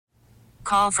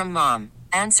call from mom.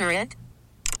 Answer it.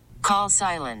 Call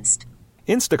silenced.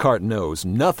 Instacart knows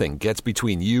nothing gets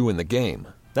between you and the game.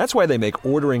 That's why they make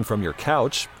ordering from your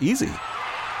couch easy.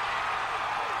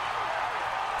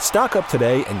 Stock up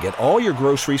today and get all your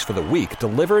groceries for the week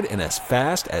delivered in as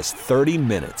fast as 30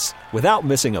 minutes without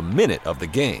missing a minute of the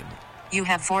game. You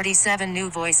have 47 new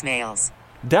voicemails.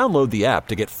 Download the app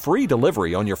to get free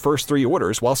delivery on your first 3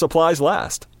 orders while supplies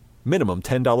last. Minimum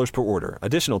 $10 per order.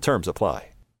 Additional terms apply.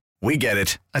 We get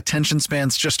it. Attention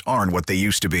spans just aren't what they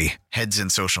used to be. Heads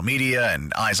in social media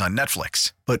and eyes on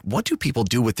Netflix. But what do people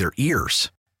do with their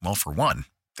ears? Well, for one,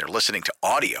 they're listening to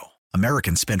audio.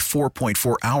 Americans spend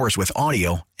 4.4 hours with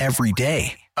audio every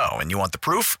day. Oh, and you want the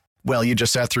proof? Well, you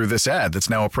just sat through this ad that's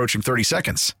now approaching 30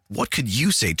 seconds. What could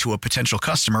you say to a potential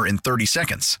customer in 30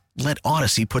 seconds? Let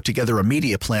Odyssey put together a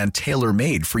media plan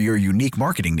tailor-made for your unique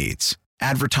marketing needs.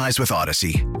 Advertise with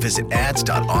Odyssey. Visit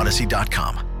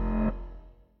ads.odyssey.com.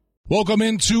 Welcome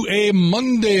into a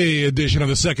Monday edition of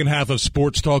the second half of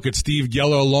Sports Talk. It's Steve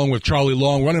Geller along with Charlie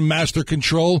Long running Master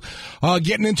Control.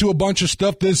 Getting into a bunch of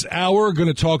stuff this hour. Going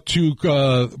to talk to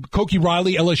Koki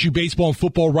Riley, LSU baseball and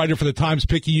football writer for the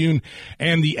Times-Picayune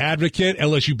and the Advocate.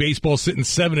 LSU baseball sitting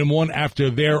 7-1 after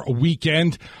their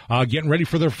weekend. Getting ready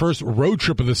for their first road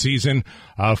trip of the season.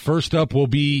 First up will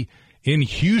be in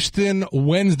Houston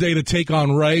Wednesday to take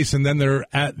on Rice, and then they're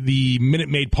at the Minute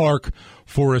Maid Park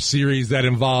for a series that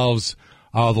involves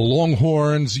the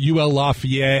Longhorns, UL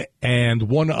Lafayette, and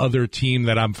one other team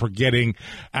that I'm forgetting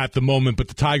at the moment. But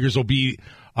the Tigers will be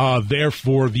there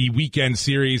for the weekend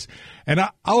series. And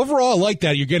overall, I like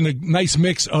that. You're getting a nice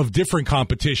mix of different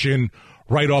competition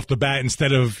right off the bat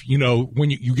instead of, when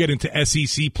you get into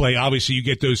SEC play, obviously you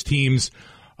get those teams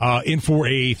in for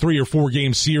a 3 or 4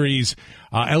 game series.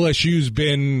 LSU's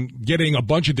been getting a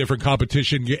bunch of different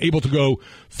competition, able to go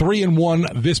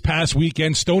 3-1 this past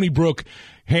weekend. Stony Brook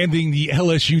handing the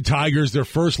LSU Tigers their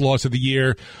first loss of the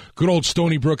year. Good old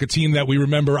Stony Brook, a team that we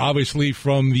remember obviously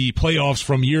from the playoffs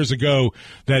from years ago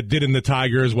that did in the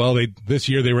Tigers. Well, this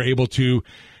year they were able to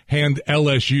hand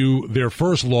LSU their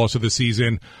first loss of the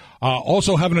season.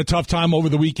 Also having a tough time over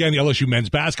the weekend, the LSU men's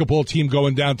basketball team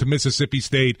going down to Mississippi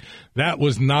State. That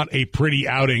was not a pretty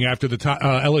outing after the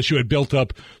LSU had built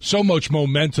up so much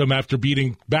momentum after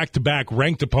beating back-to-back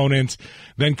ranked opponents,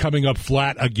 then coming up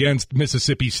flat against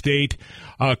Mississippi State.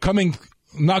 Not coming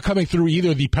through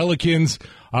either the Pelicans.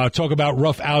 Talk about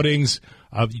rough outings.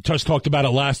 You just talked about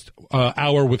it last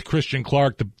hour with Christian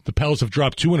Clark. The Pels have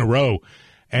dropped 2 in a row,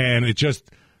 and it just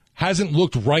hasn't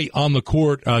looked right on the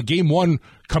court. Game 1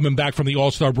 coming back from the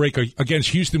All-Star break against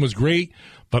Houston was great.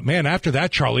 But, man, after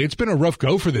that, Charlie, it's been a rough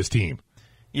go for this team.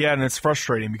 Yeah, and it's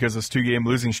frustrating because this 2-game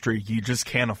losing streak, you just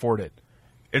can't afford it.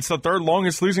 It's the 3rd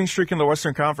longest losing streak in the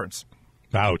Western Conference.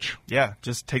 Ouch. Yeah,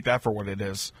 just take that for what it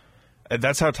is.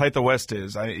 That's how tight the West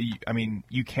is. I mean,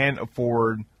 you can't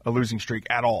afford a losing streak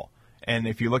at all. And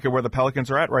if you look at where the Pelicans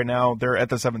are at right now, they're at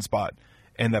the 7th spot.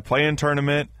 And the play-in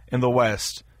tournament in the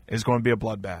West is going to be a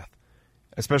bloodbath,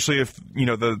 especially if,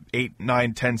 the 8,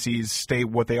 9, 10 seeds stay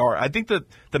what they are. I think that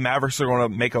the Mavericks are going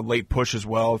to make a late push as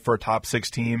well for a top 6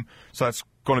 team. So that's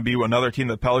going to be another team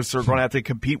that the Pelicans are going to have to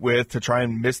compete with to try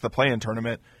and miss the play-in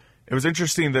tournament. It was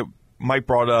interesting that Mike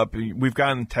brought up, we've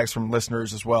gotten texts from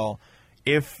listeners as well,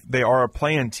 if they are a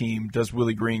play-in team, does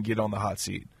Willie Green get on the hot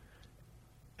seat?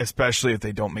 Especially if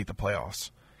they don't make the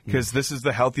playoffs. Because this is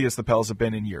the healthiest the Pels have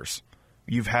been in years.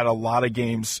 You've had a lot of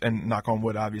games, and knock on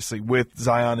wood, obviously, with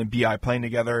Zion and B.I. playing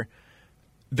together.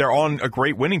 They're on a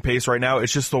great winning pace right now.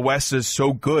 It's just the West is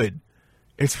so good.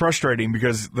 It's frustrating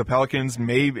because the Pelicans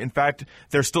may, in fact,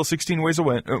 they're still 16 wins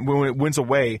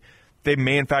away. They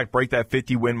may, in fact, break that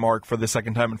 50-win mark for the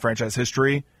second time in franchise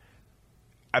history.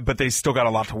 But they still got a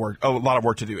lot of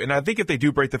work to do. And I think if they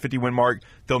do break the 50-win mark,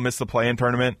 they'll miss the play-in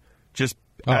tournament.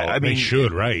 They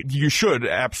should, right? You should,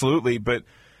 absolutely, but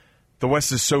the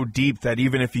West is so deep that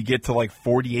even if you get to like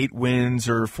 48 wins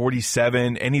or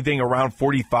 47, anything around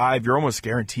 45, you're almost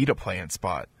guaranteed a play-in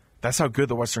spot. That's how good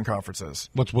the Western Conference is.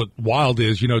 What wild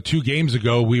is, 2 games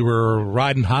ago we were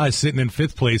riding high, sitting in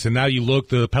 5th place, and now you look,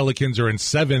 the Pelicans are in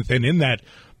 7th and in that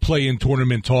play-in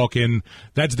tournament talk, and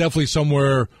that's definitely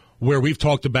somewhere where we've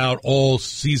talked about all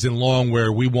season long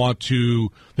where we want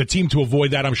the team to avoid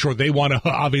that. I'm sure they want to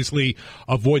obviously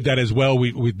avoid that as well.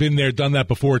 We've been there, done that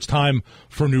before. It's time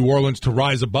for New Orleans to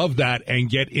rise above that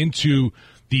and get into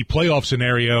the playoff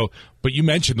scenario. But you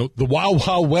mentioned the Wild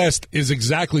Wild West is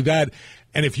exactly that.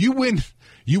 And if you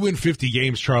win 50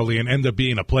 games, Charlie, and end up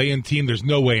being a play-in team, there's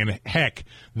no way in heck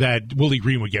that Willie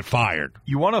Green would get fired.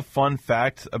 You want a fun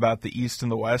fact about the East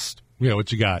and the West? Yeah,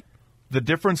 what you got? The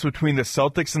difference between the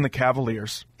Celtics and the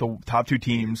Cavaliers, the top 2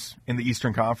 teams in the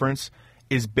Eastern Conference,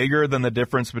 is bigger than the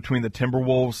difference between the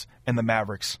Timberwolves and the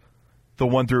Mavericks, the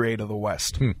 1 through 8 of the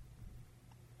West.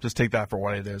 Just take that for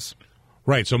what it is.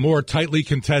 Right, so more tightly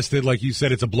contested, like you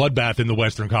said, it's a bloodbath in the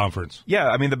Western Conference. Yeah,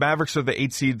 I mean, the Mavericks are the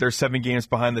 8th seed. They're 7 games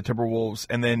behind the Timberwolves.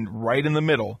 And then right in the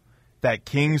middle, that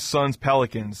Kings, Suns,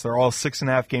 Pelicans, they're all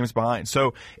 6.5 games behind.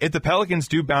 So if the Pelicans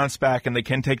do bounce back and they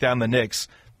can take down the Knicks,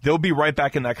 they'll be right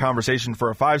back in that conversation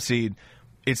for a 5 seed.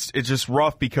 It's just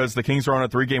rough because the Kings are on a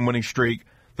 3-game winning streak.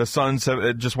 The Suns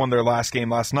have just won their last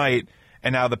game last night.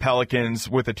 And now the Pelicans,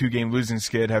 with a 2-game losing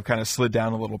skid, have kind of slid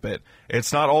down a little bit.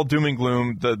 It's not all doom and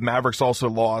gloom. The Mavericks also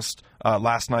lost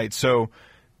last night. So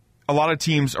a lot of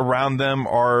teams around them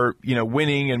are,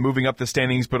 winning and moving up the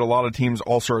standings, but a lot of teams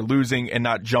also are losing and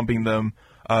not jumping them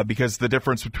because the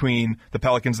difference between the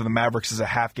Pelicans and the Mavericks is a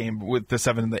half game with the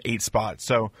 7 and the 8 spot.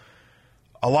 So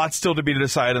a lot still to be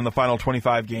decided in the final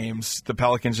 25 games. The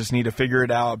Pelicans just need to figure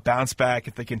it out, bounce back.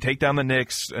 If they can take down the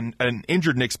Knicks, an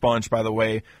injured Knicks bunch, by the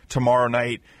way, tomorrow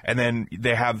night, and then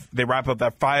they wrap up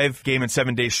that 5-game and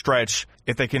 7-day stretch.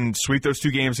 If they can sweep those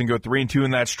 2 games and go 3-2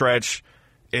 in that stretch,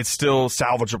 it's still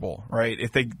salvageable, right?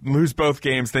 If they lose both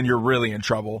games, then you're really in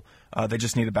trouble. They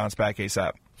just need to bounce back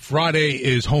ASAP. Friday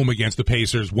is home against the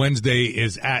Pacers. Wednesday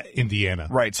is at Indiana.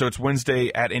 Right, so it's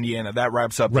Wednesday at Indiana. That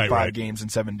wraps up the 5 games in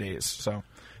 7 days. So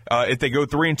if they go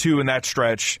 3-2 in that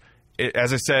stretch,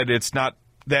 as I said, it's not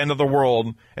the end of the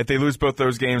world. If they lose both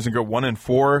those games and go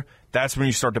 1-4, that's when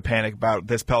you start to panic about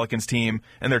this Pelicans team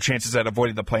and their chances at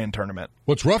avoiding the play-in tournament.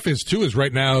 What's rough is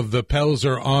right now the Pels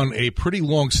are on a pretty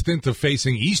long stint of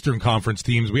facing Eastern Conference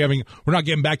teams. We're not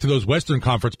getting back to those Western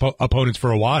Conference opponents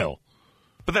for a while.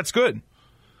 But that's good.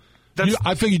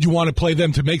 I figured you want to play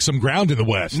them to make some ground in the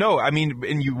West. No, I mean,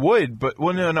 and you would, but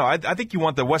no. I think you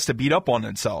want the West to beat up on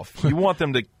itself. You want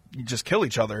them to just kill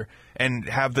each other and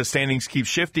have the standings keep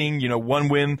shifting,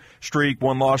 1-win streak,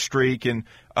 1-loss streak, and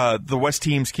the West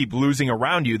teams keep losing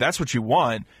around you. That's what you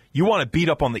want. You want to beat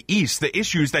up on the East. The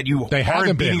issue is that they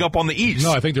aren't beating up on the East.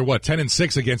 No, I think they're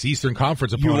 10-6 against Eastern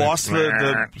Conference opponents. You lost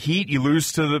the Heat. You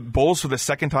lose to the Bulls for the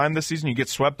second time this season. You get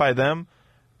swept by them.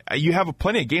 You have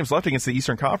plenty of games left against the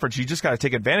Eastern Conference. You just got to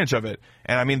take advantage of it.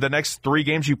 And, I mean, the next 3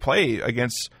 games you play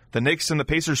against the Knicks and the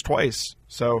Pacers twice.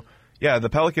 So, yeah, the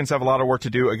Pelicans have a lot of work to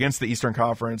do against the Eastern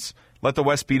Conference. Let the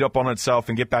West beat up on itself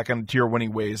and get back into your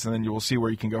winning ways, and then you will see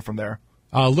where you can go from there.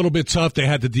 A little bit tough. They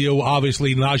had to deal,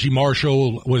 obviously, Najee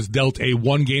Marshall was dealt a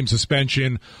 1-game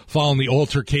suspension following the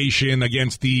altercation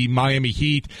against the Miami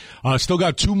Heat. Still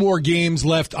got 2 more games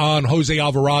left on Jose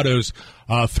Alvarado's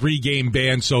 3-game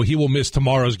ban, so he will miss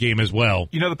tomorrow's game as well.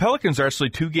 The Pelicans are actually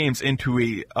 2 games into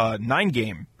a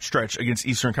 9-game stretch against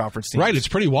Eastern Conference teams. Right, it's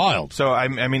pretty wild. So, I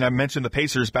mentioned the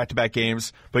Pacers back-to-back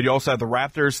games, but you also have the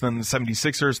Raptors, then the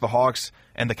 76ers, the Hawks,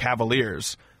 and the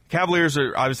Cavaliers. Cavaliers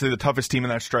are obviously the toughest team in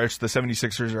that stretch. The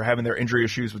 76ers are having their injury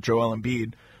issues with Joel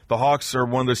Embiid. The Hawks are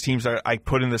one of those teams that I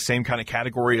put in the same kind of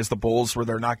category as the Bulls, where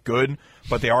they're not good,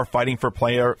 but they are fighting for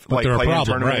play-in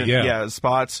tournament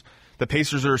spots. The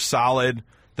Pacers are solid.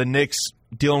 The Knicks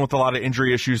dealing with a lot of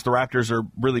injury issues. The Raptors are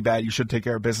really bad. You should take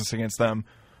care of business against them.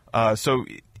 So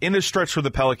in this stretch for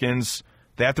the Pelicans,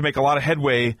 they have to make a lot of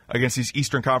headway against these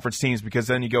Eastern Conference teams, because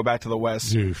then you go back to the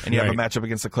West and you have a matchup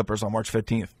against the Clippers on March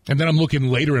 15th. And then I'm looking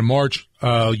later in March,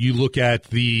 you look at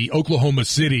the Oklahoma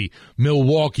City,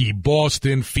 Milwaukee,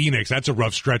 Boston, Phoenix. That's a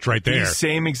rough stretch right there. The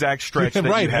same exact stretch that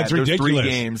you had. That's those ridiculous.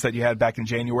 3 games that you had back in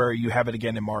January, you have it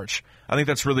again in March. I think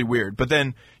that's really weird. But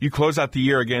then you close out the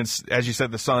year against, as you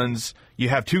said, the Suns. You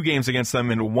have 2 games against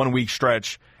them in a 1-week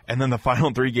stretch. And then the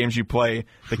final 3 games you play,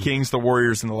 the Kings, the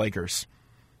Warriors, and the Lakers.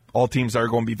 All teams are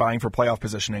going to be vying for playoff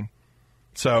positioning.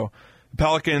 So,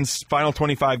 Pelicans, final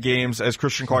 25 games, as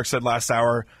Christian Clark said last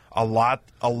hour, a lot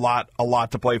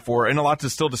to play for, and a lot to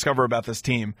still discover about this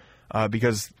team,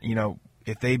 because,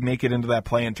 if they make it into that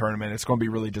play-in tournament, it's going to be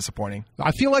really disappointing.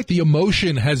 I feel like the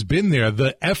emotion has been there.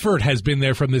 The effort has been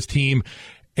there from this team.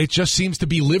 It just seems to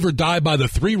be live or die by the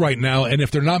 3 right now, and if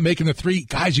they're not making the 3,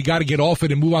 guys, you got to get off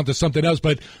it and move on to something else.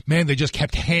 But, man, they just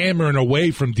kept hammering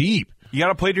away from deep. You got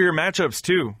to play to your matchups,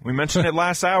 too. We mentioned it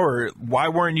last hour. Why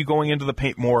weren't you going into the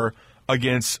paint more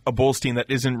against a Bulls team that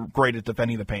isn't great at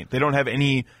defending the paint? They don't have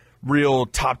any real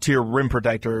top-tier rim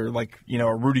protector like,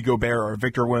 a Rudy Gobert or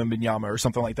Victor Wembanyama or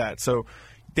something like that. So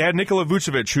they had Nikola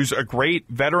Vucevic, who's a great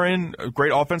veteran, a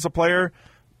great offensive player.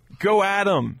 Go at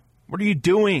him. What are you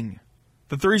doing?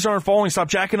 The threes aren't falling. Stop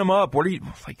jacking them up. What are you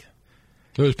like?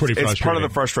 It was pretty frustrating. It's part of the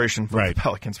frustration for the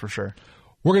Pelicans for sure.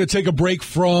 We're going to take a break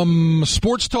from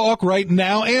sports talk right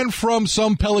now and from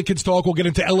some Pelicans talk. We'll get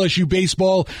into LSU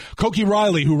baseball. Koki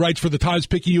Riley, who writes for the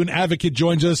Times-Picayune Advocate,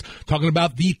 joins us talking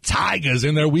about the Tigers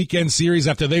in their weekend series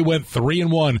after they went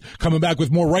 3-1. Coming back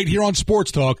with more right here on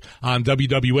Sports Talk on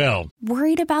WWL.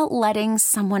 Worried about letting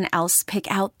someone else pick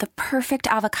out the perfect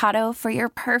avocado for your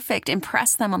perfect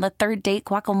impress them on the third date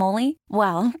guacamole?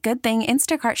 Well, good thing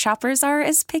Instacart shoppers are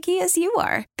as picky as you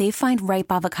are. They find ripe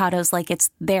avocados like it's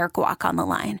their guac on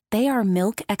the line. They are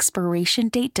milk expiration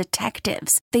date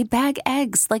detectives. They bag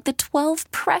eggs like the 12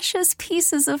 precious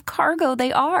pieces of cargo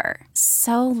they are.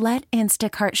 So let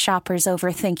Instacart shoppers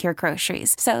overthink your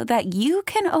groceries so that you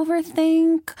can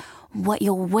overthink what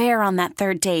you'll wear on that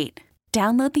third date.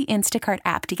 Download the Instacart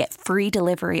app to get free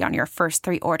delivery on your first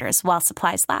 3 orders while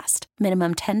supplies last.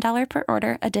 Minimum $10 per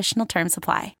order. Additional terms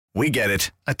apply. We get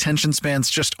it. Attention spans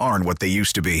just aren't what they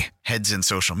used to be. Heads in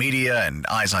social media and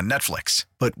eyes on Netflix.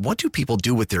 But what do people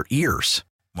do with their ears?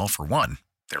 Well, for one,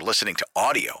 they're listening to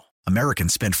audio.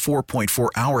 Americans spend 4.4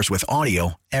 hours with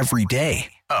audio every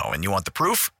day. Oh, and you want the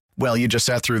proof? Well, you just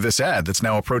sat through this ad that's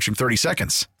now approaching 30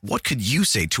 seconds. What could you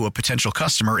say to a potential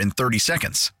customer in 30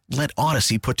 seconds? Let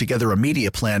Odyssey put together a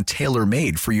media plan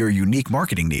tailor-made for your unique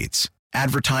marketing needs.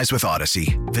 Advertise with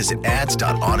Odyssey. Visit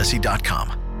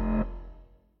ads.odyssey.com.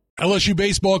 LSU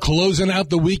baseball closing out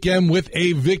the weekend with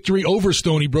a victory over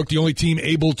Stony Brook, the only team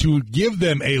able to give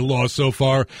them a loss so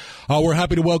far. We're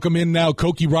happy to welcome in now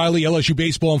Koki Riley, LSU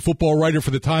baseball and football writer for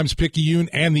the Times-Picayune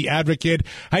and the Advocate.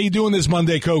 How you doing this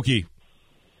Monday, Koki?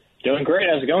 Doing great.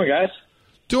 How's it going, guys?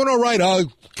 Doing all right.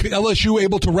 LSU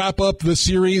able to wrap up the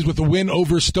series with a win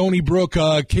over Stony Brook.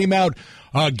 Came out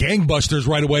gangbusters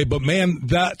right away, but man,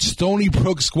 that Stony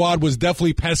Brook squad was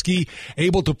definitely pesky,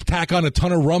 able to tack on a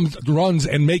ton of runs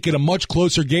and make it a much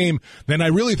closer game than I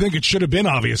really think it should have been,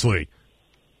 obviously.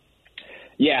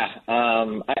 Yeah,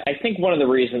 I think one of the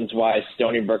reasons why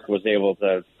Stony Brook was able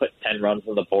to put 10 runs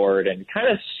on the board and kind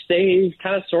of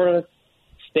sort of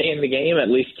stay in the game, at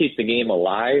least keep the game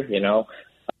alive,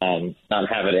 not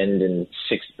have it end in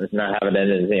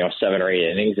 7 or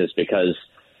 8 innings, is because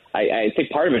I think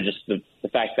part of it is just the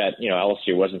fact that,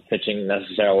 LSU wasn't pitching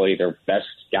necessarily their best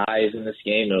guys in this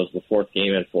game. It was the 4th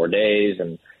game in 4 days,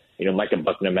 and, Micah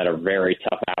Bucknam had a very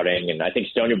tough outing, and I think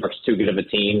Stony Brook's too good of a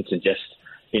team to just,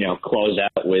 close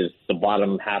out with the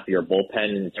bottom half of your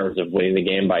bullpen in terms of winning the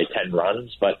game by 10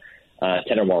 runs, but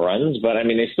 10 or more runs. But, I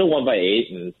mean, they still won by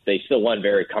 8, and they still won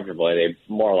very comfortably. They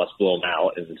more or less blew them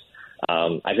out, and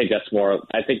I think that's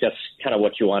kind of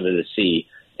what you wanted to see.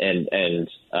 And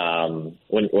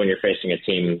when you're facing a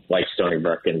team like Stony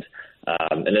Brook, and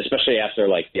especially after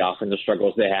like the offensive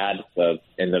struggles they had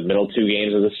in the middle 2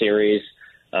 games of the series,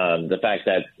 the fact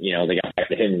that they got back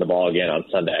to hitting the ball again on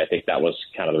Sunday, I think that was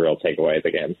kind of the real takeaway of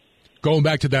the game. Going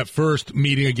back to that first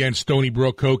meeting against Stony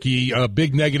Brook, Koki, a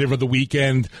big negative of the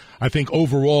weekend, I think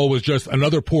overall was just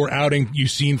another poor outing you've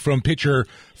seen from pitcher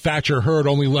Thatcher Hurd,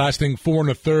 only lasting 4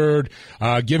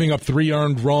 1/3, giving up 3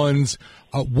 earned runs.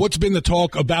 What's been the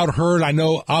talk about Hurd? I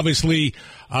know, obviously,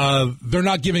 they're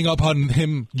not giving up on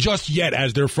him just yet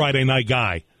as their Friday night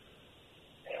guy.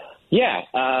 Yeah.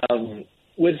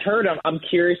 With Hurd, I'm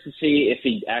curious to see if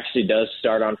he actually does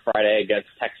start on Friday against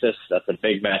Texas. That's a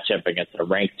big matchup against a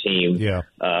ranked team,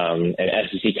 an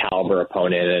SEC caliber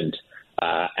opponent, and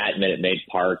at Minute Maid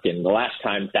Park. And the last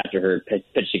time Thatcher Hurd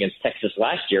pitched against Texas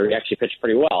last year, he actually pitched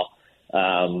pretty well.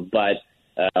 But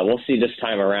we'll see this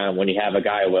time around when you have a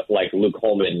guy like Luke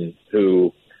Holman,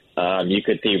 who you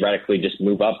could theoretically just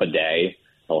move up a day.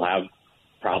 He'll have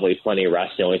probably plenty of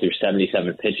rest. He only threw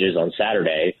 77 pitches on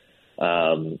Saturday.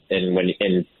 And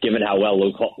given how well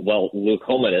Luke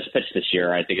Holman has pitched this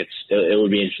year, I think it would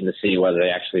be interesting to see whether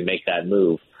they actually make that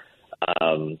move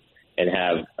and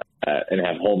have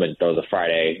Holman throw the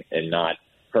Friday and not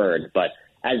Hurd. But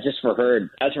as for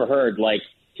Hurd, like,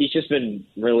 he's just been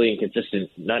really inconsistent,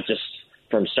 not just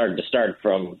from start to start,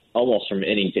 almost from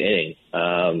inning to inning.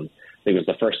 I think it was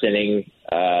the first inning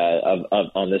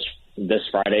on this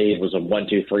Friday. It was a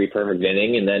 1-2-3 perfect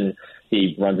inning, and then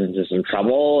he runs into some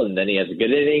trouble, and then he has a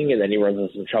good inning, and then he runs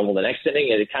into some trouble the next inning,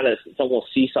 and it's almost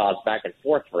seesaws back and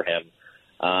forth for him.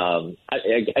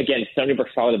 Again, Stony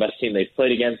Brook's probably the best team they've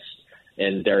played against,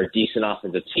 and they're a decent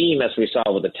offensive team, as we saw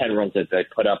with the 10 runs that they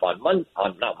put up on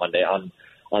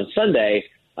Sunday.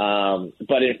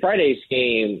 But in Friday's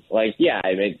game,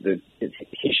 Thatcher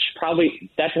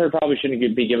Hurd probably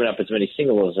shouldn't be giving up as many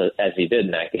singles as he did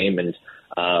in that game, and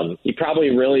he probably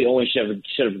really only should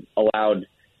have allowed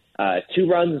 2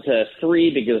 runs to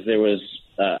 3, because there was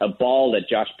a ball that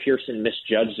Josh Pearson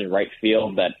misjudged in right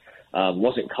field that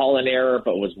wasn't called an error,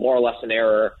 but was more or less an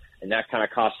error, and that kind of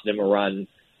costed him a run.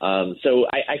 So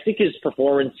I think his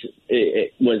performance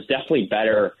it was definitely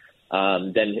better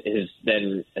than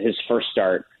his first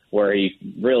start, where he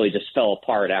really just fell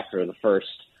apart after the first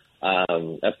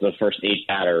 8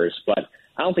 batters. But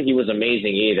I don't think he was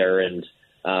amazing either, and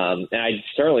I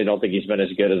certainly don't think he's been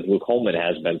as good as Luke Holman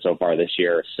has been so far this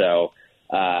year. So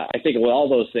I think with all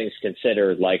those things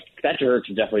considered, like, Thatcher Hurd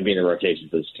can definitely be in the rotation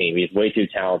for this team. He's way too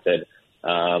talented.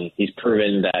 He's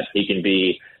proven that he can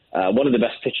be one of the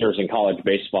best pitchers in college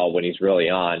baseball when he's really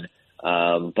on.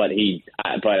 But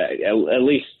at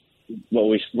least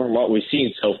from what we've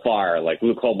seen so far, like,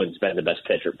 Luke Holman's been the best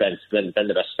pitcher, been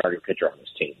the best starting pitcher on this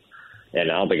team. And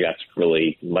I don't think that's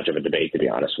really much of a debate, to be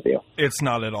honest with you. It's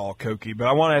not at all, Koki. But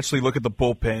I want to actually look at the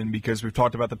bullpen, because we've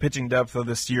talked about the pitching depth of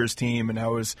this year's team and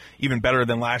how it was even better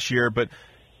than last year. But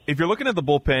if you're looking at the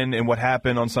bullpen and what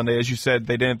happened on Sunday, as you said,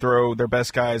 they didn't throw their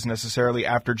best guys necessarily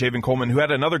after Javen Coleman, who had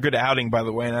another good outing, by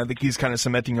the way, and I think he's kind of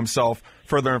cementing himself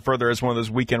further and further as one of those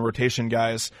weekend rotation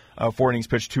guys. 4 innings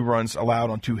pitched, 2 runs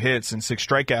allowed on 2 hits and 6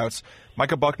 strikeouts.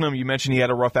 Micah Bucknam, you mentioned he had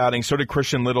a rough outing. So did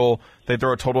Christian Little. They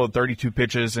throw a total of 32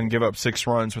 pitches and give up 6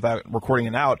 runs without recording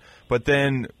an out. But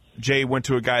then Jay went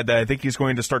to a guy that I think he's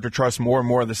going to start to trust more and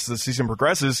more as the season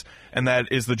progresses, and that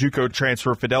is the JUCO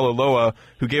transfer Fidel Ulloa,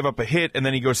 who gave up a hit, and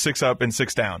then he goes 6 up and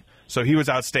 6 down. So he was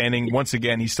outstanding. Once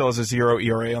again, he still has a 0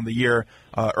 ERA on the year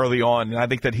early on, and I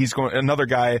think that he's another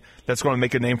guy that's going to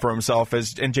make a name for himself,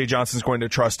 and Jay Johnson's going to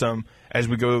trust him as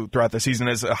we go throughout the season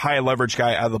as a high-leverage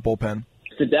guy out of the bullpen.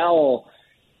 Fidel,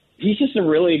 he's just a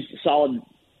really solid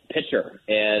pitcher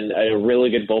and a really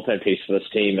good bullpen piece for this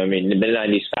team. I mean, the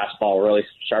mid-90s fastball, really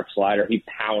sharp slider. He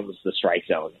pounds the strike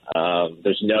zone.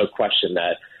 There's no question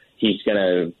that he's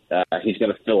gonna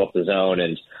fill up the zone,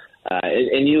 and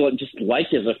you just like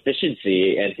his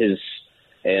efficiency and his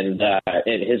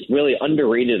really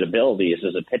underrated abilities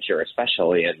as a pitcher,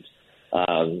 especially,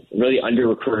 and really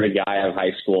under-recruited guy out of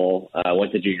high school.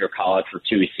 Went to junior college for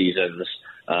 2 seasons.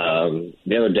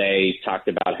 The other day talked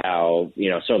about how,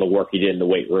 some of the work he did in the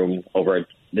weight room over at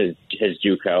his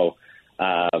JUCO,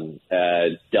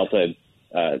 Delta,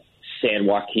 San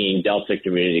Joaquin Delta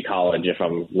Community College, if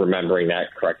I'm remembering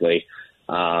that correctly,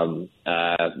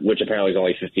 which apparently is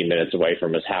only 15 minutes away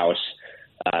from his house.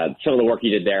 Some of the work he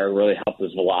did there really helped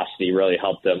his velocity, really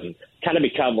helped him kind of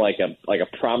become like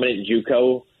a prominent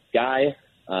JUCO guy.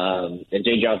 And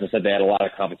Jay Johnson said they had a lot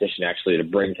of competition actually to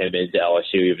bring him into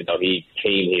LSU, even though he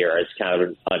came here as kind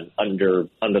of an under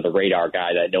the radar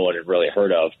guy that no one had really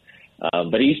heard of.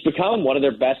 But he's become one of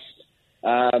their best.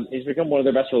 He's become one of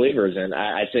their best relievers, and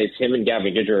I'd say it's him and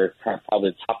Gavin Goodger are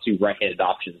probably the top 2 right-handed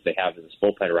options they have in this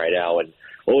bullpen right now. And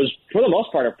what was, for the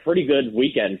most part, a pretty good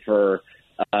weekend for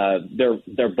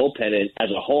their bullpen as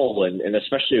a whole, and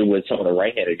especially with some of the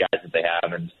right-handed guys that they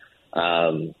have.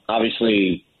 And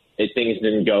obviously, things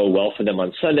didn't go well for them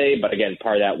on Sunday, but again,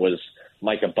 part of that was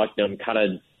Micah Bucknam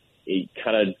kind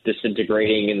of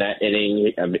disintegrating in that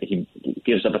inning. He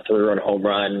gives up a 3-run home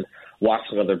run, walks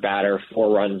another batter,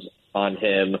 4 runs on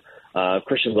him.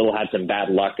 Christian Little had some bad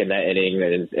luck in that inning,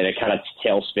 and it kind of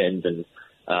tailspinned. And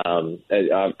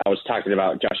I was talking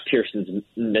about Josh Pearson's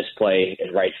misplay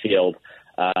in right field.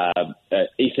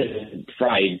 Ethan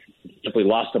Fry simply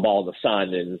lost the ball in the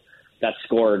sun, and that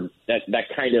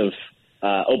kind of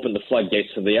opened the floodgates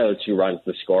for the other 2 runs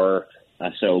to score.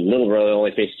 So Little really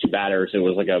only faced 2 batters. It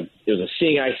was a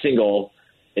seeing eye single,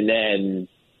 and then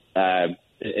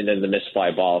the missed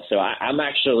fly ball. So I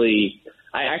actually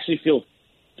feel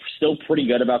still pretty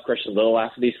good about Christian Little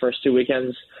after these first 2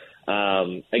 weekends.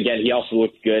 Again, he also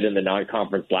looked good in the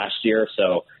non-conference last year,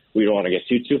 so we don't want to get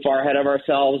too far ahead of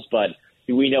ourselves. But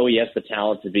we know he has the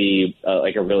talent to be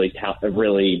a really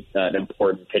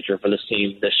important pitcher for this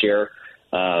team this year.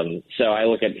 So I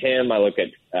look at him. I look at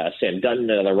Sam Dutton,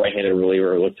 another right-handed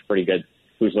reliever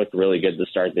who's looked really good to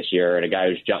start this year, and a guy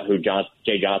who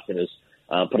Jay Johnson has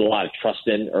put a lot of trust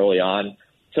in early on.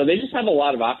 So they just have a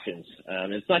lot of options.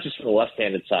 It's not just for the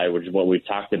left-handed side, which is what we've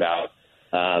talked about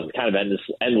kind of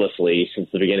endlessly since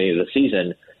the beginning of the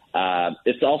season.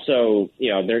 It's also,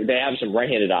 they have some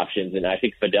right-handed options, and I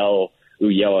think Fidel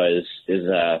Ulloa is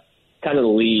kind of the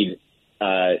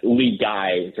lead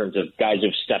guy in terms of guys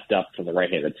who've stepped up from the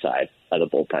right-handed side of the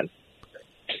bullpen.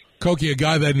 Koki, a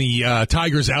guy that in the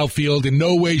Tigers outfield, in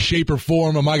no way, shape, or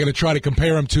form am I going to try to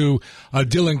compare him to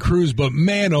Dylan Cruz, but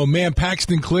man, oh man,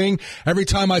 Paxton Kling, every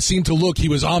time I seem to look, he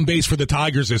was on base for the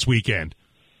Tigers this weekend.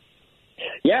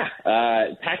 Yeah,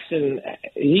 Paxton,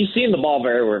 he's seeing the ball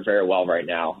very, very well right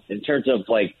now. In terms of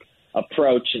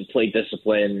approach and plate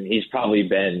discipline, he's probably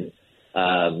been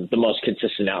the most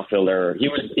consistent outfielder. He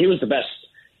was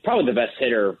probably the best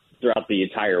hitter throughout the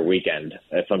entire weekend,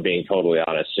 if I'm being totally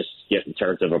honest, just in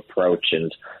terms of approach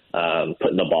and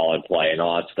putting the ball in play and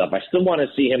all that stuff. I still want to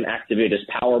see him activate his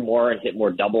power more and hit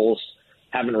more doubles.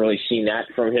 Haven't really seen that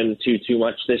from him too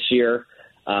much this year.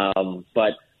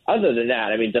 But other than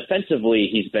that, I mean, defensively,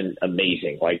 he's been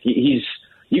amazing. Like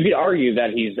you could argue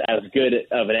that he's as good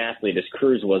of an athlete as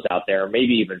Cruz was out there,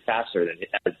 maybe even faster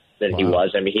than he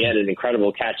was. I mean, he had an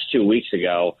incredible catch 2 weeks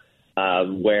ago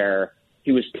where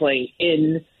he was playing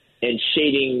in and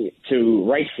shading to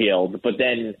right field, but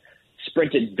then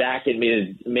sprinted back and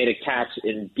made a catch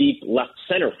in deep left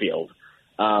center field.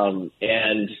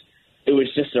 And it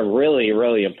was just a really,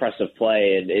 really impressive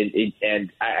play.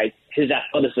 And his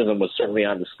athleticism was certainly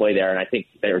on display there. And I think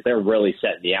they're really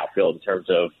set in the outfield in terms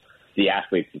of the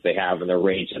athletes that they have and the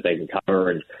range that they can cover.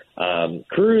 And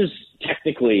Cruz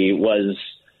technically was,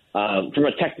 from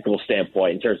a technical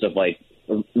standpoint, in terms of like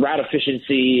route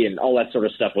efficiency and all that sort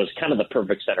of stuff, was kind of the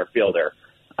perfect center fielder.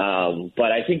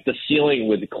 But I think the ceiling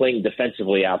with Kling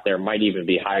defensively out there might even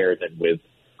be higher than with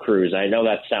Cruz. I know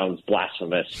that sounds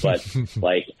blasphemous, but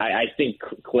I think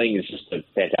Kling is just a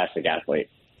fantastic athlete.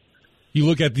 You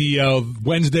look at the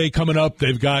Wednesday coming up,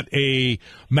 they've got a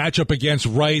matchup against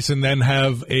Rice and then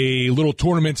have a little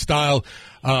tournament style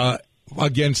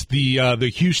against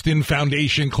the Houston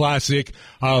Foundation Classic,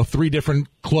 3 different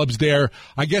clubs there.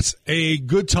 I guess a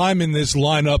good time in this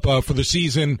lineup for the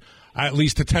season, at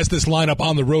least to test this lineup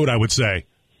on the road, I would say.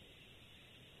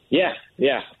 Yeah.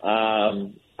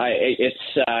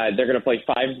 They're going to play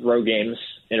 5 road games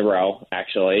in a row,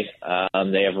 actually.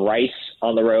 They have Rice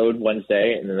on the road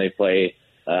Wednesday, and then they play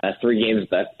 3 games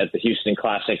at the Houston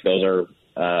Classic. Those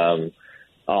are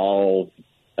all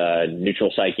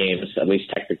neutral site games, at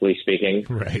least technically speaking.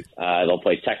 Right. They'll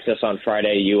play Texas on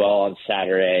Friday, UL on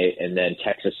Saturday, and then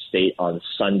Texas State on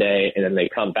Sunday, and then they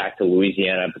come back to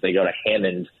Louisiana, but they go to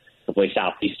Hammond to play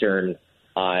Southeastern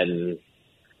on,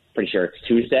 pretty sure it's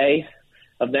Tuesday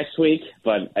of the next week,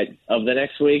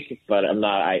 but I'm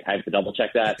not. I have to double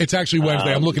check that. It's actually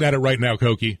Wednesday. I'm looking at it right now,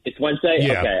 Koki. It's Wednesday.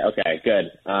 Yeah. Okay,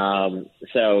 good.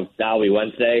 So that'll be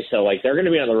Wednesday. So they're going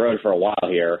to be on the road for a while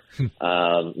here.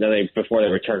 Then before they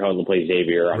return home to play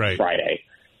Xavier on Friday.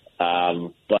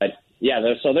 But yeah,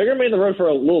 so they're going to be on the road for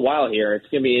a little while here. It's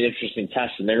going to be an interesting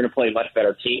test, and they're going to play much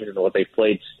better teams than what they've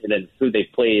played and then who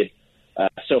they've played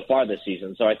so far this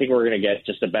season. So I think we're going to get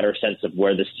just a better sense of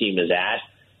where this team is at.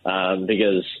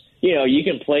 Because, you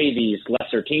can play these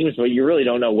lesser teams, but you really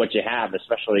don't know what you have,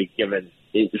 especially when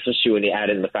you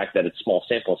add in the fact that it's small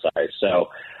sample size. So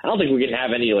I don't think we can have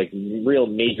any real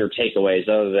major takeaways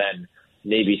other than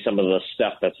maybe some of the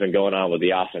stuff that's been going on with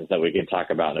the offense that we can talk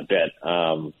about in a bit.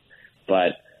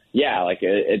 But yeah,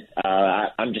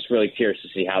 I'm just really curious to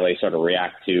see how they sort of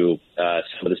react to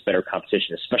some of this better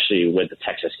competition, especially with the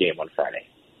Texas game on Friday.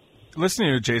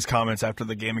 Listening to Jay's comments after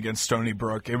the game against Stony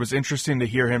Brook, it was interesting to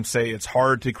hear him say it's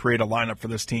hard to create a lineup for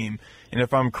this team. And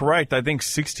if I'm correct, I think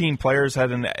 16 players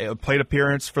had a plate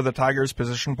appearance for the Tigers,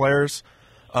 position players,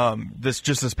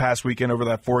 this past weekend over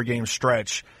that 4-game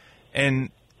stretch. And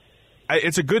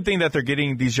it's a good thing that they're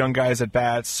getting these young guys at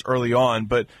bats early on,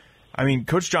 but I mean,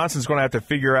 Coach Johnson's going to have to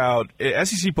figure out.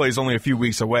 SEC play is only a few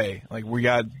weeks away. We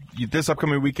got this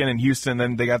upcoming weekend in Houston,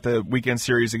 then they got the weekend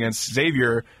series against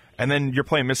Xavier, and then you're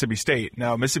playing Mississippi State.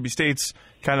 Now, Mississippi State's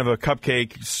kind of a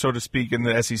cupcake, so to speak, in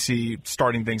the SEC,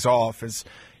 starting things off. It's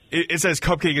as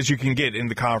cupcake as you can get in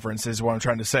the conference is what I'm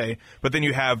trying to say. But then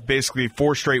you have basically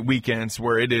 4 straight weekends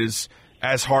where it is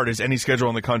as hard as any schedule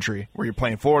in the country, where you're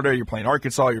playing Florida, you're playing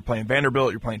Arkansas, you're playing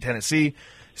Vanderbilt, you're playing Tennessee.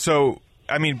 So,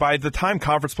 I mean, by the time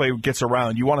conference play gets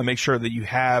around, you want to make sure that you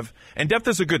have – and depth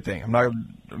is a good thing. I'm not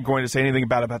going to say anything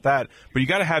bad about that. But you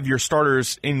got to have your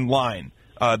starters in line.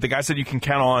 The guys that you can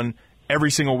count on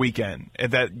every single weekend,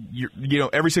 and that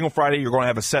every single Friday you're going to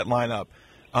have a set lineup.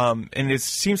 And it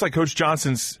seems like Coach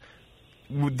Johnson's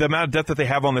the amount of depth that they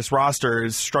have on this roster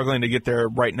is struggling to get there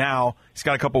right now. He's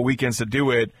got a couple weekends to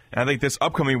do it, and I think this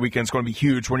upcoming weekend is going to be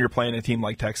huge when you're playing a team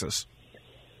like Texas.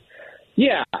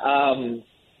 Yeah,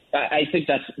 I think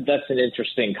that's an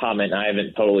interesting comment. I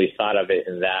haven't totally thought of it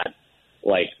in that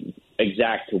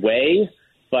exact way,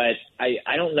 but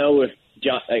I don't know if.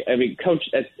 Coach,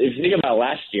 if you think about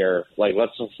last year,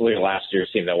 let's look at last year's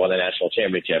team that won the national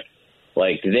championship.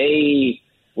 They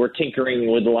were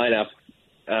tinkering with the lineup,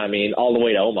 all the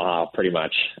way to Omaha, pretty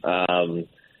much.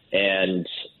 And,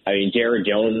 Jared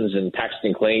Jones and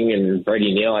Paxton Kling and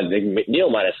Brady Neal, I think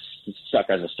Neal might have stuck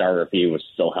as a starter if he was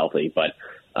still healthy. But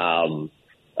Jones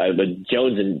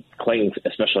and Kling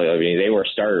especially, they were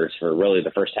starters for really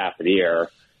the first half of the year.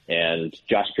 And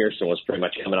Josh Pearson was pretty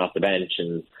much coming off the bench,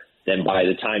 and then by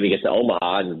the time you get to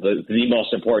Omaha and the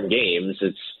most important games,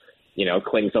 it's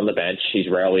Kling's on the bench. He's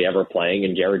rarely ever playing,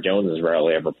 and Jared Jones is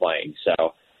rarely ever playing.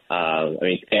 So,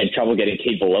 they had trouble getting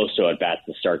Cade Beloso at bats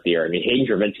to start the year. I mean, Hayden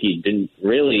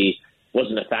Travinski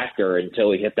wasn't a factor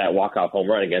until he hit that walk-off home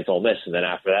run against Ole Miss, and then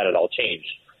after that it all changed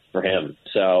for him.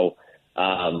 So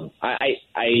I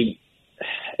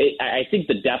think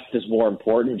the depth is more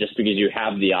important just because you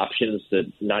have the options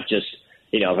that not just,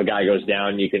 if a guy goes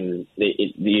down, you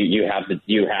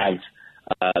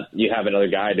have another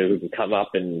guy who can come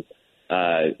up and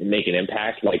make an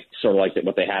impact, like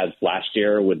what they had last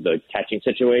year with the catching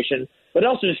situation. But it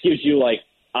also just gives you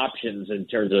options in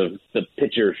terms of the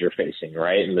pitchers you're facing,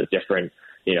 right? And the different,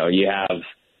 you have,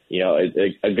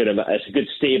 a good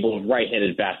stable of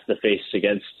right-handed bats to face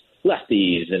against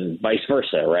lefties and vice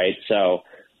versa, right? So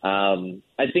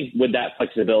I think with that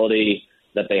flexibility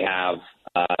that they have,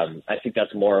 I think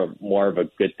that's more of a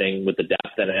good thing with the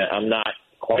depth, and I'm not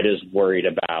quite as worried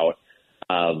about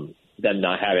them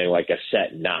not having a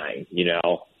set 9.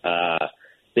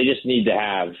 They just need to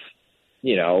have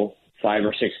 5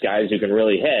 or 6 guys who can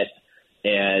really hit,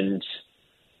 and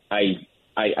I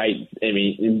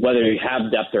mean, whether you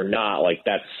have depth or not,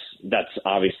 that's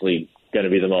obviously going to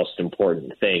be the most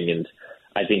important thing, and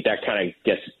I think that kind of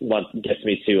gets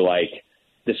me to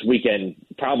this weekend.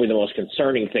 Probably the most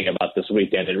concerning thing about this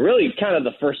weekend, and really kind of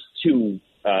the first 2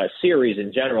 series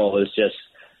in general, is just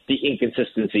the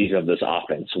inconsistencies of this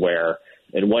offense, where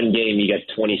in one game you get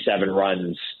 27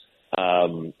 runs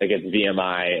against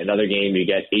VMI, another game you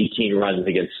get 18 runs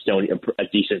against Stony,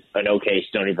 an okay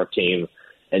Stony Brook team,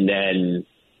 and then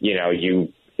you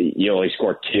only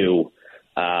score 2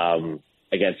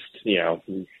 against you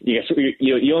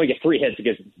only get 3 hits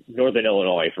against Northern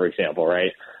Illinois, for example,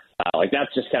 right?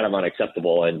 That's just kind of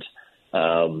unacceptable, and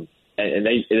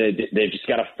they've just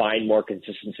got to find more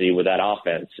consistency with that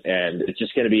offense, and it's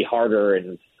just going to be harder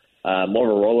and more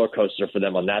of a roller coaster for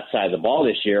them on that side of the ball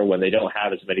this year when they don't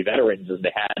have as many veterans as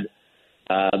they had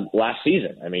last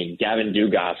season. I mean, Gavin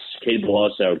Dugas, Cade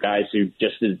Beloso, guys who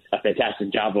just did a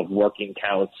fantastic job of working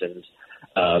counts and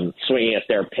swinging at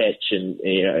their pitch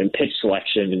and pitch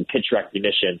selection and pitch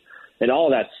recognition and all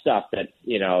that stuff that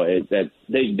that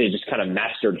they just kind of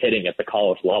mastered hitting at the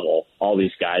college level. All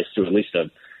these guys to at least at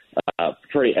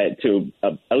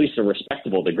least a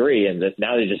respectable degree, and that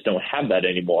now they just don't have that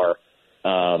anymore,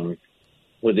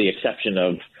 with the exception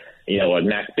of a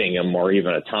Mac Bingham or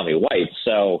even a Tommy White.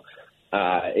 So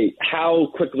how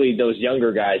quickly those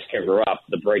younger guys can grow up,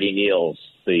 the Brady Neals,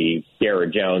 the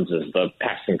Garrett Joneses, the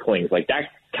Paxton Klings, that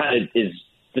kind of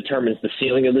determines the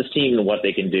ceiling of this team and what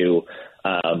they can do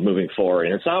moving forward.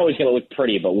 And it's not always going to look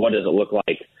pretty, but what does it look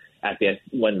like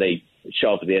when they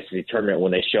show up at the SEC tournament,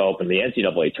 when they show up in the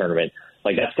NCAA tournament?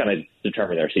 That's going to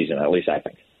determine their season, at least I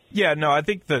think. Yeah, no, I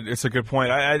think that it's a good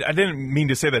point. I didn't mean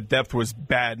to say that depth was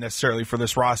bad necessarily for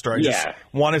this roster. I just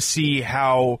want to see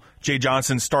how Jay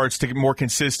Johnson starts to more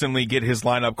consistently get his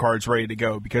lineup cards ready to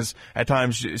go, because at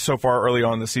times so far early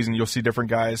on in the season you'll see different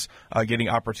guys getting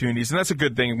opportunities, and that's a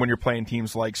good thing when you're playing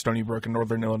teams like Stony Brook and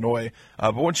Northern Illinois.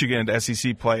 But once you get into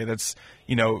SEC play, that's,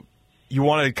 you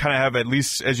want to kind of have at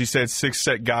least, as you said, 6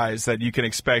 set guys that you can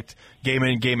expect game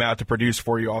in, game out to produce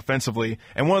for you offensively.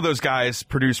 And one of those guys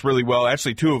produced really well.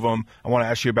 Actually, 2 of them I want to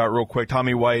ask you about real quick.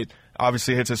 Tommy White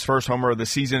obviously hits his first homer of the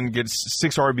season, gets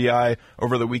 6 RBI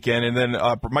over the weekend. And then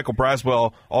Michael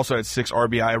Braswell also had 6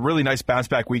 RBI. A really nice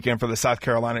bounce-back weekend for the South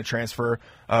Carolina transfer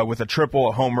with a triple,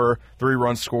 a homer, 3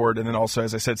 runs scored, and then also,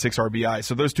 as I said, 6 RBI.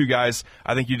 So those 2 guys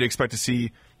I think you'd expect to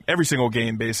see every single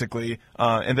game, basically.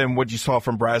 And then what you saw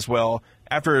from Braswell,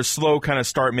 after a slow kind of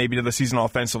start maybe to the season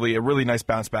offensively, a really nice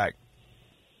bounce back.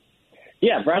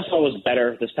 Yeah, Braswell was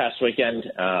better this past weekend.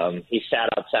 He sat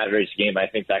out Saturday's game. I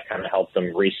think that kind of helped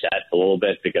him reset a little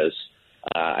bit, because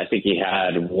I think he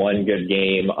had one good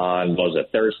game on,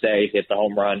 Thursday, hit the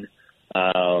home run.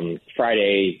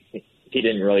 Friday, he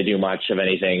didn't really do much of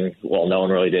anything. Well, no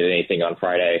one really did anything on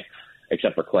Friday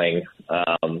except for Kling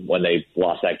when they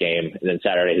lost that game. And then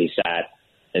Saturday he sat,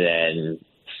 and then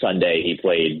Sunday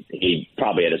he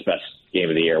probably had his best game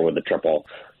of the year with a triple.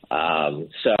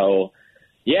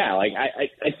 Yeah,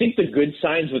 I think the good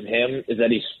signs with him is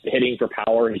that he's hitting for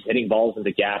power. He's hitting balls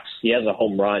into gaps. He has a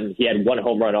home run. He had 1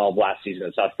 home run all of last season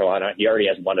in South Carolina. He already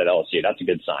has 1 at LSU. That's a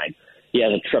good sign. He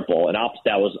has a triple,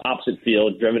 that was opposite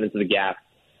field, driven into the gap.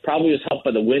 Probably was helped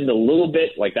by the wind a little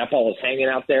bit. That ball was hanging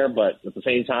out there, but at the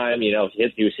same time, he was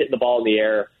hitting the ball in the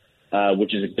air,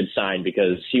 which is a good sign,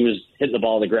 because he was hitting the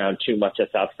ball on the ground too much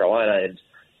at South Carolina. And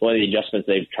one of the adjustments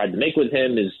they've tried to make with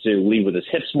him is to lead with his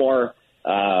hips more,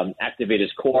 activate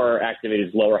his core, activate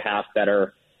his lower half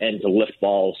better, and to lift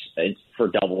balls for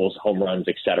doubles, home runs,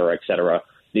 et cetera, et cetera.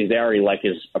 they already like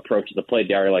his approach to the plate.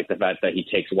 They already like the fact that he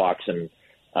takes walks and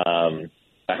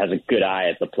has a good eye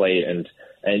at the plate, and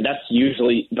that's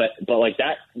usually, but like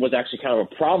that was actually kind of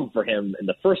a problem for him in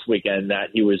the first weekend, that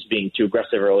he was being too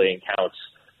aggressive early in counts,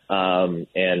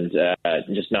 and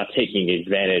just not taking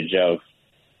advantage of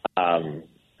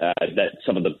that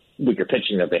some of the weaker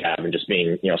pitching that they have, and just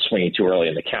being, swinging too early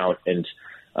in the count. And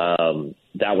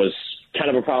that was kind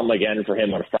of a problem again for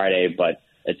him on Friday, but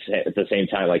it's at the same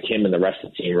time, like, him and the rest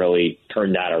of the team really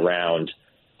turned that around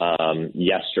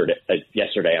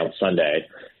yesterday on Sunday.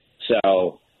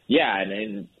 So yeah,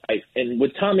 and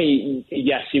with Tommy,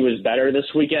 yes, he was better this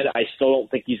weekend. I still don't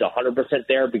think he's 100%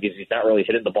 there, because he's not really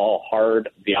hitting the ball hard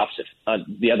the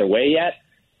other way yet.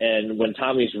 And when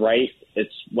Tommy's right,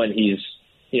 it's when he's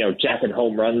jacking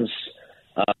home runs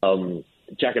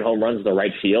the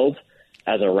right field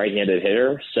as a right-handed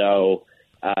hitter. So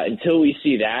until we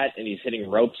see that, and he's hitting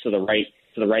ropes to the right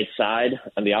side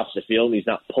on the opposite field, and he's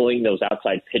not pulling those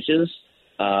outside pitches,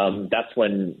 that's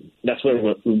when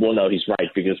we'll know he's right,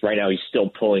 because right now he's still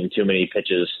pulling too many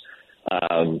pitches,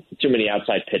 too many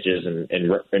outside pitches,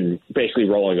 and basically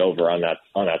rolling over on that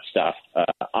stuff,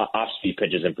 off-speed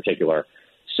pitches in particular.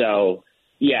 So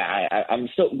yeah, I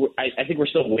think we're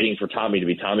still waiting for Tommy to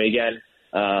be Tommy again.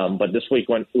 But this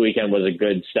weekend was a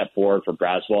good step forward for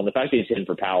Braswell, and the fact that he's hitting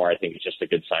for power, I think, is just a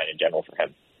good sign in general for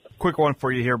him. Quick one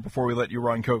for you here before we let you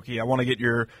run, Koki. I want to get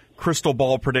your crystal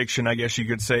ball prediction, I guess you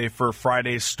could say, for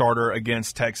Friday's starter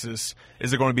against Texas.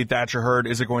 Is it going to be Thatcher Hurd?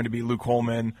 Is it going to be Luke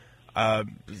Holman?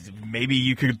 Maybe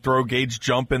you could throw Gage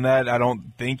Jump in that. I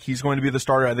don't think he's going to be the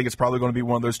starter. I think it's probably going to be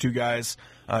one of those two guys.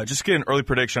 Just get an early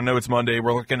prediction. I know it's Monday.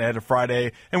 We're looking ahead to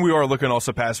Friday, and we are looking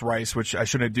also past Rice, which I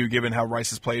shouldn't do given how Rice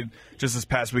has played just this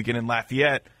past weekend in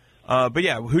Lafayette. But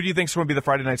yeah, who do you think is going to be the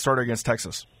Friday night starter against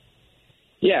Texas?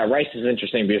 Yeah, Rice is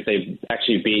interesting because they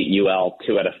actually beat UL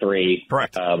 2 out of 3.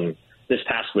 Correct. This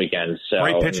past weekend. So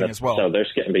great pitching as well. So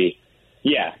there's going to be,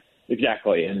 yeah,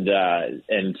 exactly, and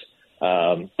that's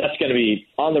going to be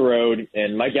on the road.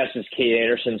 And my guess is Kate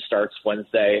Anderson starts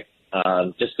Wednesday,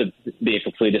 just to be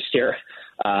completist here.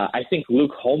 I think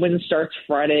Luke Holman starts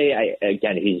Friday.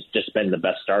 Again, he's just been the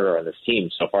best starter on this team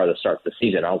so far to start the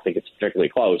season. I don't think it's particularly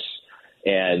close,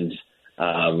 and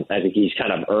I think he's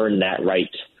kind of earned that right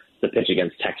to pitch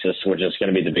against Texas, which is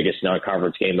going to be the biggest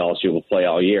non-conference game LSU will play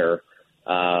all year,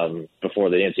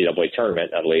 before the NCAA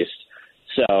tournament, at least.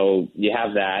 So you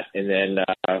have that, and then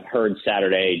Hurd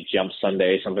Saturday, Jump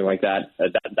Sunday, something like that.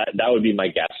 That would be my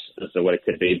guess as to what it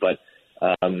could be. But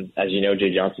as you know,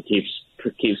 Jay Johnson keeps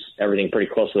everything pretty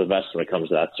close to the vest when it comes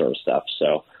to that sort of stuff.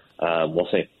 So we'll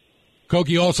see.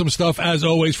 Koki, awesome stuff as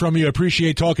always from you.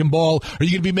 Appreciate talking ball. Are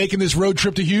you going to be making this road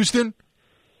trip to Houston?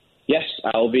 Yes,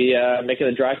 I'll be making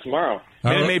the drive tomorrow.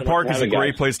 Man-Made Park is a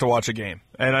great place to watch a game.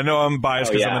 And I know I'm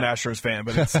biased because I'm an Astros fan,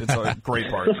 but it's a great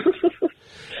park.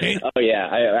 Oh yeah,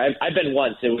 I've been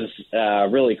once. It was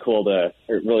really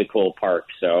cool park.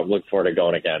 So I'm looking forward to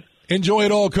going again. Enjoy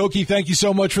it all, Koki. Thank you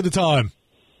so much for the time.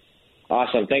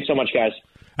 Awesome. Thanks so much, guys.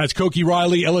 That's Koki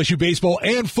Riley, LSU baseball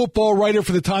and football writer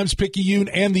for the Times-Picayune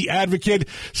and the Advocate,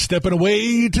 stepping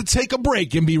away to take a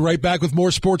break and be right back with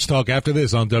more sports talk after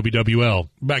this on WWL.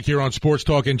 Back here on Sports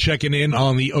Talk and checking in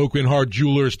on the Oakland Heart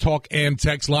Jewelers talk and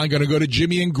text line. Going to go to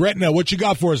Jimmy and Gretna. What you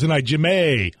got for us tonight,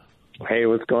 Jimmy? Hey,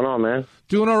 what's going on, man?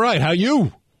 Doing all right. How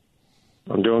you?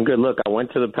 I'm doing good. Look, I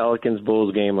went to the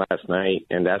Pelicans-Bulls game last night,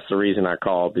 and that's the reason I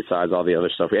called besides all the other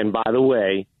stuff. And by the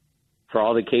way, for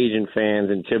all the Cajun fans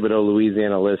in Thibodaux,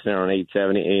 Louisiana listening on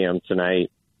 870 AM tonight,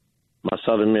 my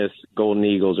Southern Miss Golden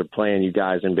Eagles are playing you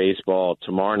guys in baseball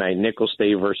tomorrow night, Nicholls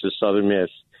State versus Southern Miss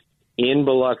in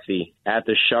Biloxi at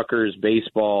the Shuckers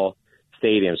Baseball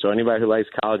Stadium. So anybody who likes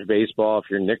college baseball, if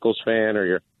you're a Nicholls fan or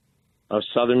you're a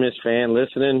Southern Miss fan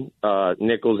listening,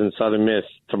 Nicholls and Southern Miss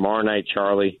tomorrow night,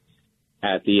 Charlie,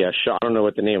 at the I don't know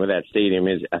what the name of that stadium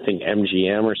is. I think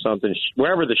MGM or something,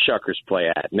 wherever the Shuckers play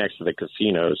at, next to the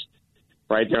casinos,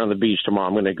 right there on the beach tomorrow.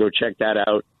 I'm going to go check that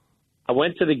out. I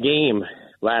went to the game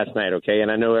last night, okay, and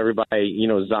I know everybody,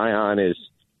 Zion is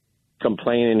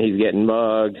complaining he's getting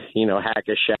mugged, hack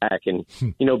a Shaq, and,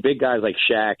 big guys like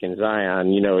Shaq and Zion,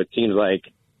 it seems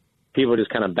like people just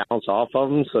kind of bounce off of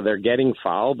them, so they're getting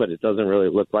fouled, but it doesn't really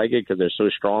look like it because they're so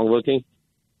strong looking.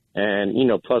 And,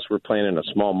 plus we're playing in a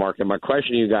small market. My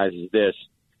question to you guys is this.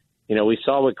 We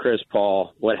saw with Chris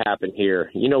Paul what happened here.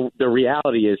 The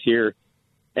reality is here,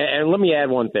 and let me add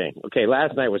one thing. Okay,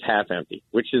 last night was half empty,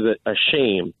 which is a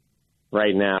shame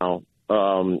right now.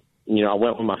 I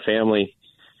went with my family.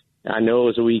 I know it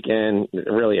was a weekend,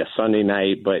 really a Sunday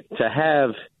night, but to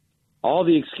have all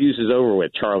the excuses over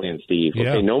with, Charlie and Steve.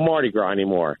 Okay, no Mardi Gras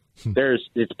anymore.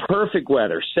 It's perfect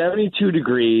weather, 72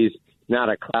 degrees. not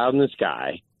a cloud in the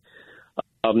sky.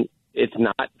 It's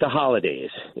not the holidays.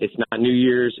 It's not New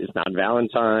Year's. It's not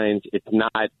Valentine's. It's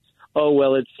not, oh,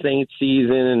 well, it's Saints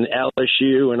season and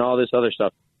LSU and all this other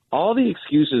stuff. All the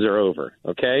excuses are over,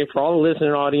 okay? For all the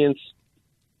listening audience,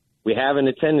 we have an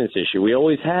attendance issue. We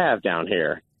always have down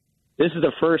here. This is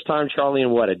the first time, Charlie, in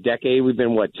a decade we've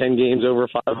been, 10 games over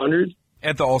 500?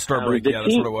 At the All-Star break, yeah,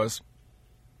 that's what it was.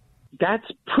 That's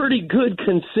pretty good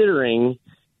considering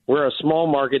we're a small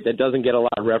market that doesn't get a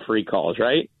lot of referee calls,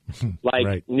 right? Like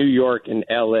right. New York and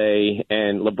L.A.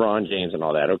 and LeBron James and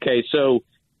all that, okay? So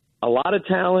a lot of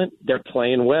talent. They're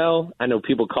playing well. I know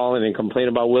people call in and complain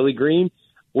about Willie Green.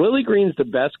 Willie Green's the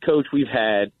best coach we've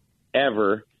had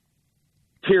ever,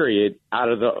 period, out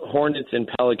of the Hornets and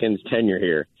Pelicans tenure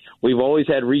here. We've always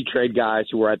had retread guys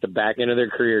who were at the back end of their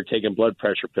career taking blood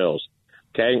pressure pills,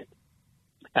 okay?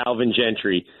 Alvin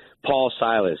Gentry, Paul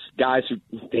Silas, guys who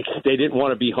they didn't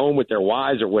want to be home with their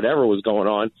wives or whatever was going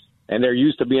on, and they're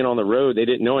used to being on the road. They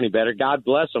didn't know any better. God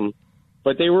bless them.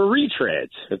 But they were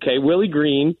retreads, okay? Willie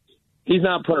Green, he's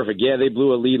not perfect. Yeah, they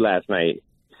blew a lead last night.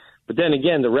 But then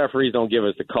again, the referees don't give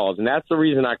us the calls, and that's the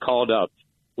reason I called up.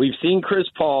 We've seen Chris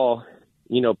Paul,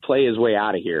 play his way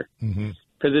out of here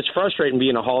because it's frustrating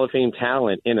being a Hall of Fame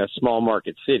talent in a small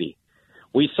market city.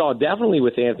 We saw definitely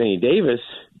with Anthony Davis,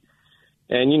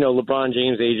 and, LeBron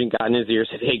James' agent got in his ear,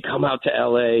 said, hey, come out to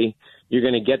L.A. You're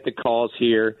going to get the calls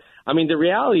here. I mean, the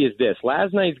reality is this.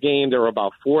 Last night's game, there were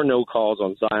about 4 no calls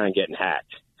on Zion getting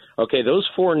hacked. Okay, those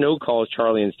 4 no calls,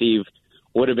 Charlie and Steve,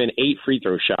 would have been 8 free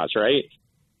throw shots, right?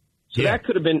 So that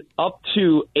could have been up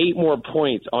to 8 more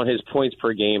points on his points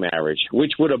per game average,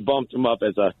 which would have bumped him up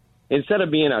as instead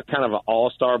of being a kind of an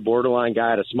all-star borderline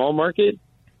guy at a small market,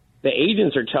 the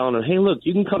agents are telling him, hey, look,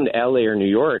 you can come to L.A. or New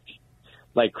York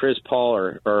like Chris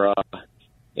Paul or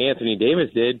Anthony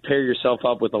Davis did, pair yourself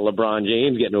up with a LeBron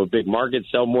James, get into a big market,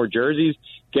 sell more jerseys,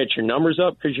 get your numbers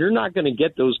up, because you're not going to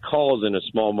get those calls in a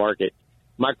small market.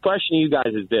 My question to you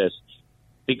guys is this.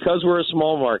 Because we're a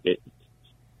small market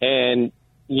and,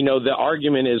 the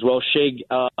argument is, well, Shea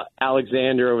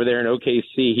Alexander over there in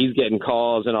OKC, he's getting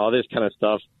calls and all this kind of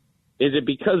stuff. Is it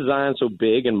because Zion's so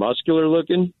big and muscular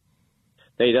looking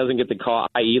that he doesn't get the call,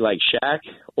 i.e. like Shaq?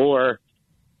 Or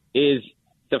is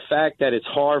the fact that it's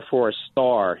hard for a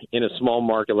star in a small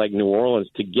market like New Orleans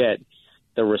to get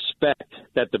the respect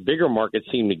that the bigger markets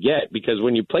seem to get? Because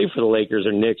when you play for the Lakers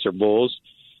or Knicks or Bulls,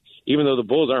 even though the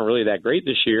Bulls aren't really that great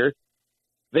this year,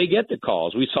 they get the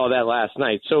calls. We saw that last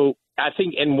night. So I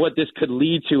think, and what this could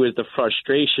lead to is the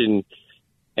frustration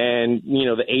and,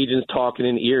 the agents talking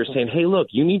in the ear saying, hey, look,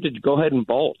 you need to go ahead and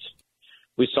bolt.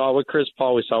 We saw it with Chris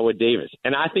Paul. We saw it with Davis.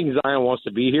 And I think Zion wants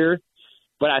to be here.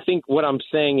 But I think what I'm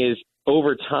saying is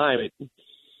over time,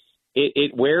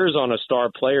 it wears on a star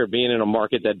player being in a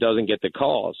market that doesn't get the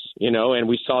calls, and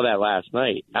we saw that last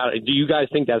night. Do you guys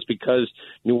think that's because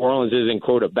New Orleans isn't,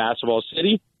 quote, a basketball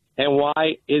city? And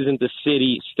why isn't the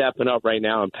city stepping up right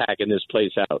now and packing this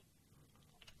place out?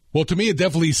 Well, to me, it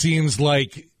definitely seems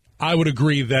like I would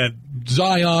agree that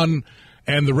Zion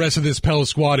and the rest of this Pella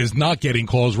squad is not getting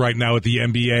calls right now at the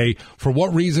NBA. For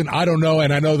what reason, I don't know.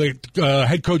 And I know that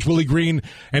head coach Willie Green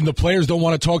and the players don't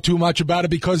want to talk too much about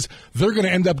it because they're going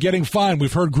to end up getting fined.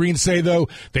 We've heard Green say, though,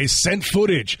 they sent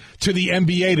footage to the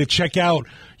NBA to check out,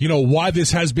 why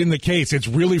this has been the case. It's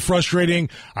really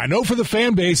frustrating. I know for the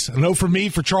fan base, I know for me,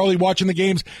 for Charlie watching the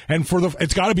games, and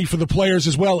it's got to be for the players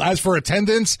as well. As for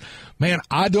attendance, man,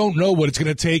 I don't know what it's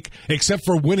going to take except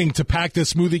for winning to pack the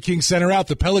Smoothie King Center out.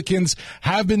 The Pelicans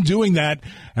have been doing that,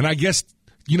 and I guess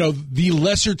the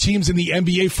lesser teams in the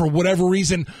NBA, for whatever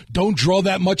reason, don't draw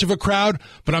that much of a crowd.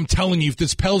 But I'm telling you, if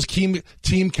this Pels team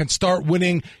can start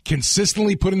winning,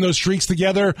 consistently putting those streaks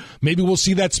together, maybe we'll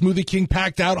see that Smoothie King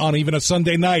packed out on even a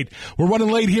Sunday night. We're running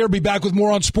late here. Be back with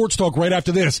more on Sports Talk right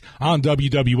after this on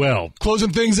WWL.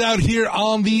 Closing things out here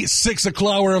on the 6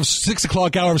 o'clock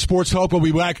hour of Sports Talk. We'll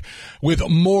be back with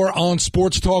more on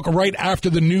Sports Talk right after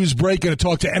the news break. Going to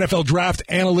talk to NFL draft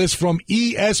analyst from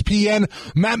ESPN,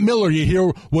 Matt Miller. You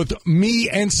hear with me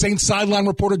and Saints sideline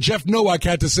reporter Jeff Nowak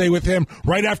had to say with him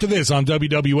right after this on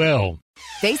WWL.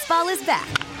 Baseball is back,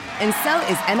 and so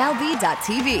is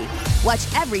MLB.tv.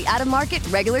 Watch every out-of-market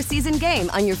regular season game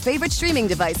on your favorite streaming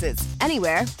devices,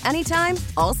 anywhere, anytime,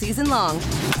 all season long.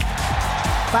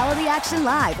 Follow the action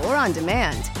live or on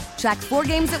demand. Track 4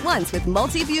 games at once with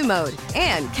multi-view mode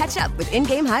and catch up with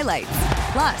in-game highlights.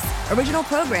 Plus, original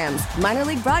programs, minor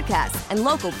league broadcasts, and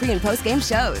local pre- and post-game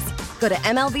shows. Go to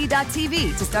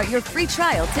MLB.tv to start your free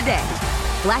trial today.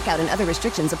 Blackout and other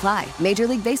restrictions apply. Major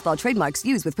League Baseball trademarks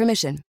used with permission.